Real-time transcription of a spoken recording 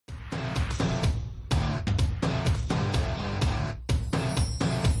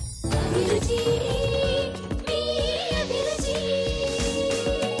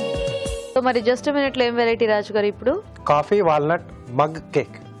మరి just minute లో ఏం వెరైటీ రాజు గారు ఇప్పుడు? Coffee walnut mug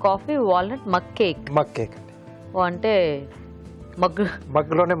cake. Coffee walnut mug cake. Mug cake అంటే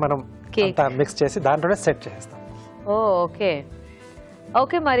మగ్ లోనే మనం అంతా మిక్స్ చేసి దాంట్లోనే సెట్ చేస్తాం. Okay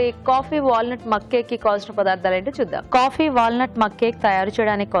okay. మరి కాఫీ వాల్నట్ మగ్ కేక్ కి కావాల్సిన పదార్థాలు ఏంటో చూద్దాం. కాఫీ వాల్నట్ మగ్ కేక్ తయారు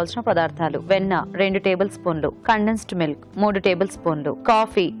చేయడానికి కావాల్సిన పదార్థాలు: వెన్న 2 టేబుల్ స్పూన్లు, కండెన్స్డ్ మిల్క్ 3 టేబుల్ స్పూన్లు,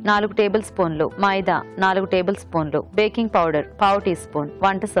 కాఫీ 4 టేబుల్ స్పూన్లు, మైదా 4 టేబుల్ స్పూన్లు, బేకింగ్ పౌడర్ 1/2 టీ స్పూన్,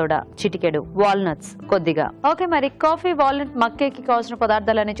 వంట సోడా చిటికెడు, వాల్నట్స్ కొద్దిగా. ఓకే, మరి కాఫీ వాల్నట్ మగ్ కేక్ కి కావాల్సిన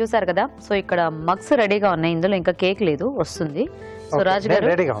పదార్థాలు అన్ని చూసారు కదా. సో ఇక్కడ మగ్స్ రెడీగా ఉన్నాయి, ఇందులో ఇంకా కేక్ లేదు, వస్తుంది. సో రాజు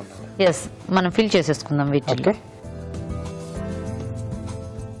గారు ఎస్ మనం ఫిల్ చేసేసుకుందాం వీటిని.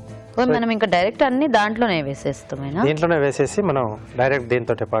 మనం ఇంకా డైరెక్ట్ అన్ని దాంట్లోనే వేసేస్తామేనా? దీంట్లోనే వేసేసి మనం డైరెక్ట్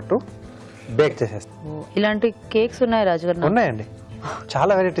దీంతో పాటు బేక్ చేసేస్తాం. ఇలాంటి కేక్స్ ఉన్నాయి రాజు గారు? ఉన్నాయండి,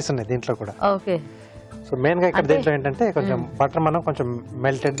 చాలా వెరైటీస్ ఉన్నాయి దీంట్లో కూడా. ఓకే. సో మెయిన్ గా ఇక్కడ దీంట్లో ఏంటంటే కొంచెం బటర్ మనం కొంచెం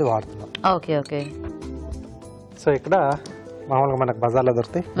మెల్టెడ్ వాడుతున్నాం. Okay okay. సో ఇక్కడ మామూలుగా మనకు బజార్లో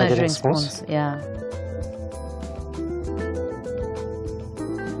దొరుకుతాయి మెజరింగ్ స్పూన్స్. యా.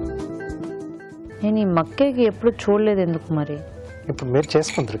 నేను ఈ మగ్ కేక్ ఎప్పుడు చూడలేదు, ఎందుకు మరి? ఇప్పుడు మీరు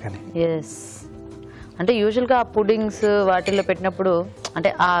చేసుకుంటారు కానీ. ఎస్, అంటే యూజువల్గా ఆ పుడింగ్స్ వాటిల్లో పెట్టినప్పుడు అంటే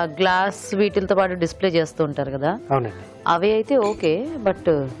ఆ గ్లాస్ వీటితో పాటు డిస్ప్లే చేస్తూ ఉంటారు కదా. అవునండి. అవి అయితే ఓకే, బట్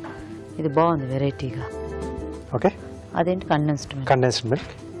ఇది బాగుంది వెరైటీగా. ఓకే. అదేంటి? Condensed milk. Condensed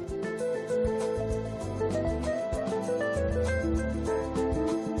milk.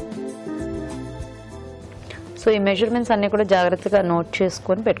 So ఈ మెజర్మెంట్స్ అన్నీ కూడా జాగ్రత్తగా నోట్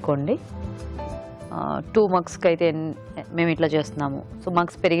చేసుకొని పెట్టుకోండి. 2 మగ్స్కి అయితే మేము ఇట్లా చేస్తున్నాము. సో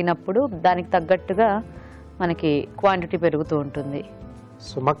మగ్స్ పెరిగినప్పుడు దానికి తగ్గట్టుగా మనకి క్వాంటిటీ పెరుగుతూ ఉంటుంది.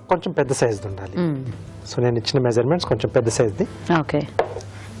 సో మగ్ కొంచెం పెద్ద సైజుది ఉండాలి. సో నేను ఇచ్చిన మెజర్మెంట్స్ కొంచెం పెద్ద సైజుది. ఓకే.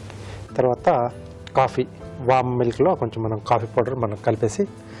 తర్వాత కాఫీ వామ్ మిల్క్లో కొంచెం మనం కాఫీ పౌడర్ మనం కలిపేసి,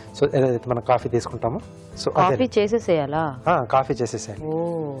 సో ఏదైతే మనం కాఫీ తీసుకుంటామో సో కాఫీ చేసేసేయాలా? కాఫీ చేసేసేయాలి.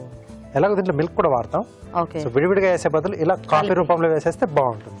 ఎలాగో దీంట్లో మిల్క్ కూడా వాడతాం. ఓకే. సో విడివిడిగా వేసే బదులు ఇలా కాఫీ రూపంలో వేసేస్తే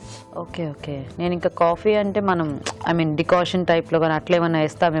బాగుంటుంది. Okay okay. నేను ఇంకా కాఫీ అంటే మనం ఐ మీన్ డికాషన్ టైప్లో కానీ అట్లా ఏమన్నా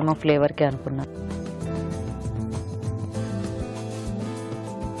వేస్తామేమో ఫ్లేవర్కి అనుకున్నా.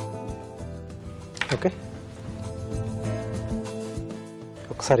 ఓకే,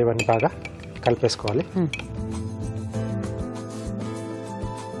 ఒకసారి ఇవన్నీ బాగా కలిపేసుకోవాలి.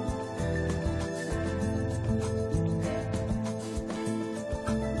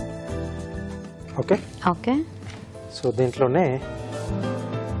 Okay okay. సో దీంట్లోనే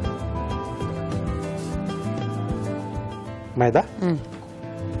మైదా,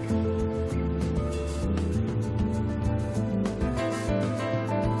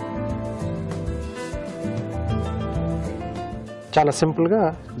 చాలా సింపుల్ గా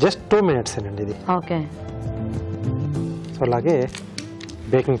జస్ట్ 2 minutes అండి ఇది. ఓకే. సో అలాగే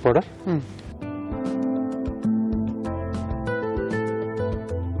baking powder,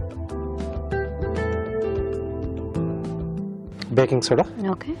 baking soda,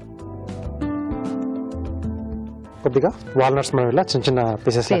 okay, కొద్దిగా వాల్నట్స్ మనం ఇలా చిన్న చిన్న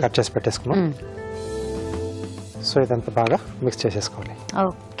పీసెస్ లా కట్ చేసి పెట్టేసుకున్నాం. సో ఇదంతా బాగా మిక్స్ చేసేసుకోవాలి.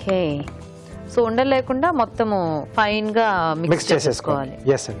 ఓకే. సో ఉండలు లేకుండా మొత్తము ఫైన్ గా మిక్స్ చేసేసుకోవాలి.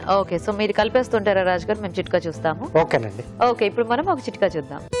 ఎస్ అండి. ఓకే. సో మీరు కలిపేస్తుంటారా రాజు గారు? మేము చిట్కా చూస్తాము. ఓకేనండి. ఓకే, ఇప్పుడు మనం ఒక చిట్కా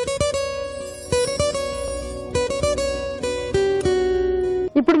చూద్దాం.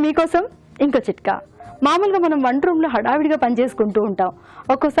 ఇప్పుడు మీకోసం ఇంకో చిట్కా. మామూలుగా మనం వంట రూమ్లో హడావిడిగా పనిచేసుకుంటూ ఉంటాం.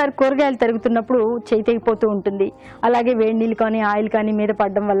 ఒక్కోసారి కూరగాయలు తరుగుతున్నప్పుడు చేయి తెగిపోతూ ఉంటుంది. అలాగే వేడి నీళ్ళు కానీ ఆయిల్ కానీ మీద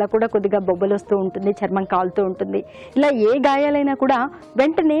పడడం వల్ల కూడా కొద్దిగా బొబ్బలు వస్తూ ఉంటుంది, చర్మం కాలుతూ ఉంటుంది. ఇలా ఏ గాయాలైనా కూడా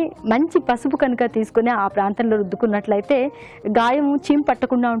వెంటనే మంచి పసుపు కనుక తీసుకుని ఆ ప్రాంతంలో రుద్దుకున్నట్లయితే గాయం చీమ్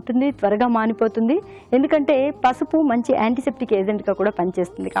పట్టకుండా ఉంటుంది, త్వరగా మానిపోతుంది. ఎందుకంటే పసుపు మంచి యాంటీసెప్టిక్ ఏజెంట్గా కూడా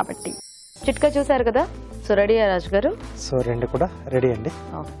పనిచేస్తుంది కాబట్టి. చిట్కా చూసారు కదా. సో రెడీయా రాజు గారు? సో రెండు కూడా రెడీ అండి.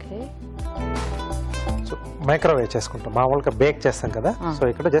 ఓకే. మైక్రోవేవ్ చేసుకుంటాం, మామూలుగా బేక్ చేస్తాం కదా. సో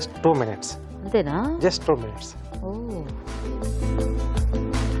ఇక్కడ జస్ట్ 2 minutes అంతేనా? Just 2 minutes.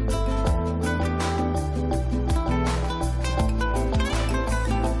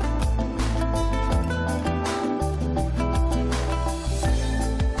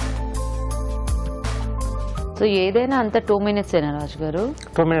 సో ఏదైనా అంత 2 minutes ఏనా రాజు గారు?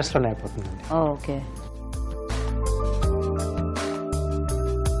 2 minutes లోనే అయిపోతుందండి. ఓకే.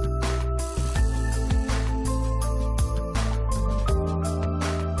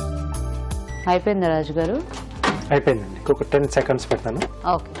 అయిపోయిందా రాజు గారు? అయిపోయిందండి. ఒక 10 seconds పెడతాను.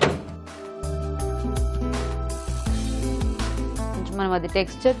 ఓకే. కొంచెం మనం అది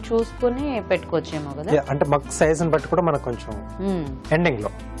టెక్స్చర్ చూసుకుని పెట్టుకోవచ్చేమో కదా. అంటే మగ్ సైజ్ ని బట్టి కూడా మనకు కొంచెం ఎండింగ్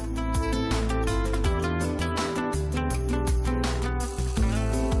లో.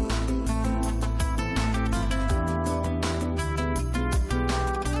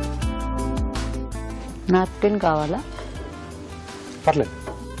 నాప్కిన్ కావాలా? పర్లేదు.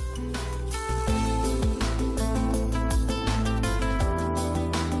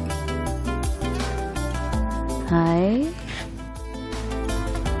 Hi.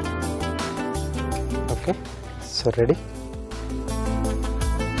 Okay, so ready.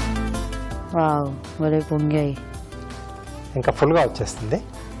 Wow, భలే పొంగాయి. ఇంకా ఫుల్గా వచ్చేస్తుంది.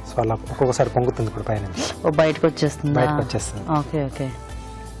 సో అలా ఒక్కొక్కసారి పొంగుతుంది కూడా పైన. ఓ బయటకు వచ్చేస్తుంది. బయటకు వచ్చేస్తుంది. Okay okay.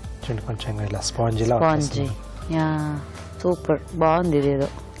 చూడండి కొంచెం ఇలా స్పాంజీలా. స్పాంజీ. యా, సూపర్, బాగుంది. ఇదేదో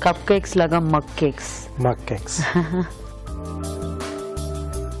కప్ కేక్స్ లాగా mug cakes. Mug cakes.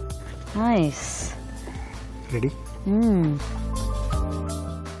 Nice. Ready.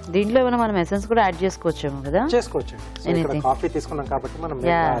 దీంట్లో ఏమైనా మనం ఎసెన్స్ కూడా యాడ్ చేసుకోవచ్చేమో కదా? చేసుకోవచ్చు. కాఫీ తీసుకున్నాం కాబట్టి మనం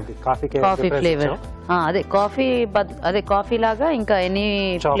కాఫీ ఫ్లేవర్, అదే కాఫీ, అదే కాఫీ లాగా ఇంకా ఎనీ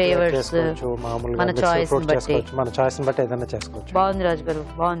ఫ్లేవర్స్ మన చాయిస్ బట్టి, మన చాయిస్ బట్టి ఏదైనా చేసుకోవచ్చు. బాగుంది రాజు గారు,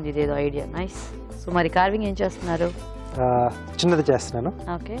 బాగుంది ఇదేదో ఐడియా. నైస్. సో మరి కార్వింగ్ ఏం చేస్తున్నారు? చిన్నది చేస్తున్నాను.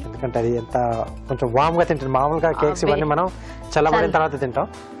 ఓకే. ఎందుకంటే అది ఎంత కొంచెం వామ్ గా తింటాం. మామూలుగా కేక్స్ ఇవన్నీ మనం చల్లబడిన తర్వాత తింటాం.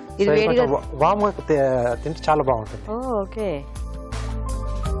 ఇది వేడిగా వామ్ గా తింటే చాలా బాగుంటుంది. ఓకే.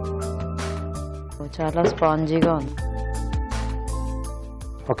 చాలా స్పాంజీగా ఉంది.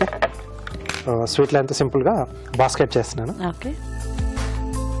 ఓకే, స్వీట్లో ఎంత సింపుల్గా బాస్కెట్ చేస్తున్నాను. ఓకే.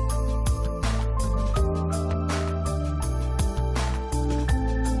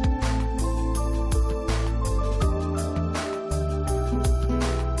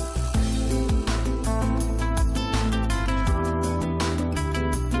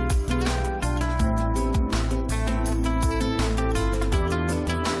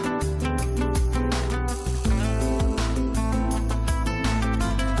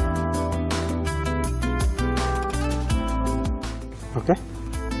 ఓకే,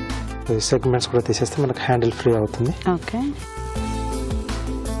 ఈ సెగ్మెంట్స్ కూడా తీసేస్తే మనకు హ్యాండిల్ ఫ్రీ అవుతుంది. ఓకే.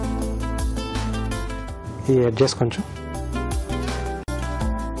 ఈ ఎడ్జెస్ కొంచెం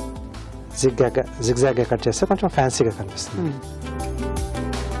జిగ్జాగ్గా కట్ చేస్తే కొంచెం ఫ్యాన్సీగా కనిపిస్తుంది.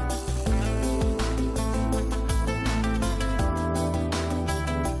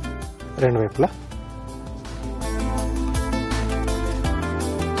 రెండు వైపులా.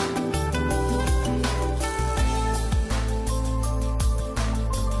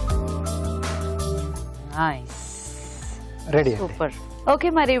 రెడీ. సూపర్. ఓకే,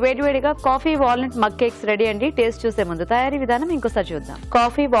 మరి వేడివేడిగా coffee walnut mug cakes ready అండి. టేస్ట్ చూసే ముందు తయారీ విధానం ఇంకోసారి చూద్దాం.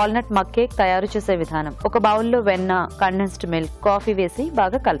 కాఫీ వాల్నట్ మగ్ కేక్ తయారు చేసే విధానం: ఒక బౌల్లో వెన్న, కండెన్స్డ్ మిల్క్, కాఫీ వేసి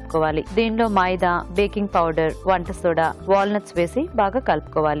బాగా కలుపుకోవాలి. దీనిలో మైదా, బేకింగ్ పౌడర్, వంట సోడా, వాల్నట్స్ వేసి బాగా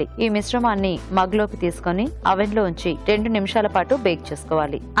కలుపుకోవాలి. ఈ మిశ్రమాన్ని మగ్ లోకి తీసుకొని అవెన్ లో ఉంచి 2 నిమిషాల పాటు బేక్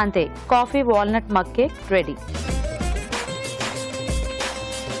చేసుకోవాలి. అంతే, coffee walnut mug cake ready.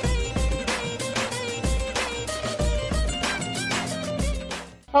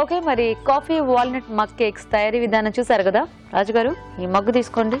 Okay, మరి కాఫీ వాల్నట్ మగ్ కేక్స్ తయారీ విధానం చూసారు కదా రాజుగారు. ఈ మగ్గు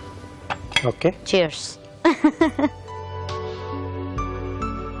తీసుకోండి. Okay, cheers.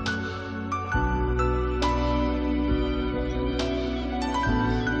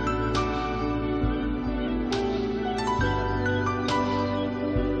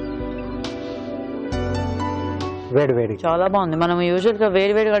 వేడి వేడి. చాలా బాగుంది. మనం యూజువల్ గా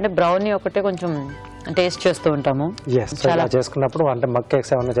వేడి వేడిగా అంటే బ్రౌనీ ఒకటే కొంచెం టేస్ట్ చేస్తూ ఉంటాము. చాలా చేసుకున్నప్పుడు అంటే మగ్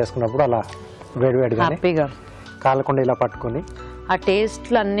కేక్స్ ఏమన్నా చేసుకున్నప్పుడు అలా వేడి వేడిగా హ్యాపీగా కాలకుండా ఇలా పట్టుకొని ఆ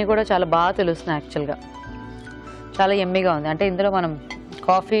టేస్ట్లు అన్నీ కూడా చాలా బాగా తెలుస్తున్నాయి. యాక్చువల్గా చాలా ఎమ్మీగా ఉంది. అంటే ఇందులో మనం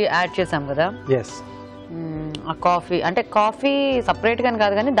కాఫీ యాడ్ చేసాం కదా. ఆ కాఫీ అంటే కాఫీ సపరేట్ గాని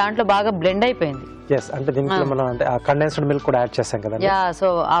కాదు కానీ దాంట్లో బాగా బ్లెండ్ అయిపోయింది. అంటే దీంట్లో మనం అంటే ఆ కండెన్స్డ్ మిల్క్ కూడా యాడ్ చేసాం కదా. సో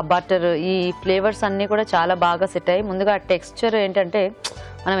ఆ బటర్, ఈ ఫ్లేవర్స్ అన్ని కూడా చాలా బాగా సెట్ అయ్యి, ముందుగా టెక్స్చర్ ఏంటంటే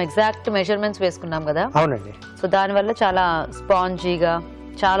మనం ఎగ్జాక్ట్ మెజర్మెంట్స్ వేసుకున్నాం కదా. అవునండి. సో దానివల్ల చాలా స్పాంజీగా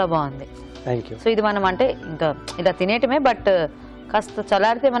చాలా బాగుంది. సో ఇది మనం అంటే ఇంకా ఇలా తినేయటమే, బట్ కాస్త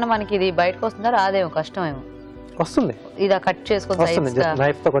చల్లారితే మనకి ఇది బయటకు వస్తుందా రాదేమో, కష్టమేమో. వస్తుంది. ఇలా కట్ చేసుకొని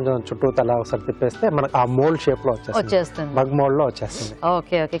నైఫ్ తో కొంచెం చుట్టూ అలా ఒకసారి తిప్పేస్తే మనకు ఆ మోల్డ్ షేప్ లో వచ్చేస్తుంది. మగ్ మోల్డ్ లో వచ్చేస్తుంది.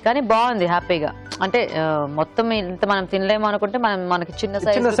 ఓకే ఓకే, కానీ బాగుంది హ్యాపీగా. అంటే మొత్తం ఇంత మనం తినలేము అనుకుంటే మనకి చిన్న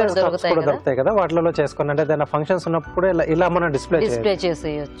సైజ్ దొరుకుతాయి కదా, వాటిలో చేసుకుని అంటే ఏదైనా ఫంక్షన్స్ ఉన్నప్పుడు ఇలా మనం డిస్ప్లే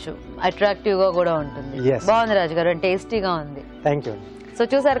చేసేయచ్చు. అట్రాక్టివ్ గా కూడా ఉంటుంది. బాగుంది రాజు గారు, టేస్టీగా ఉంది. Thank you. సో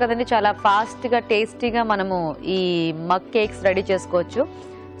చూసారు కదండి, చాలా ఫాస్ట్ గా టేస్టీగా మనము ఈ మగ్ కేక్స్ రెడీ చేసుకోవచ్చు.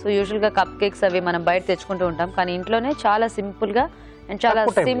 సో యూజువల్ గా కప్ కేక్స్ అవి మనం బయట తెచ్చుకుంటూ ఉంటాం, కానీ ఇంట్లోనే చాలా సింపుల్ గా అండ్ చాలా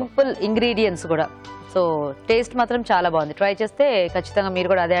సింపుల్ ఇంగ్రీడియంట్స్ కూడా. సో టేస్ట్ మాత్రం చాలా బాగుంది. ట్రై చేస్తే ఖచ్చితంగా మీరు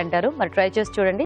కూడా అదే అంటారు. మరి ట్రై చేసి చూడండి.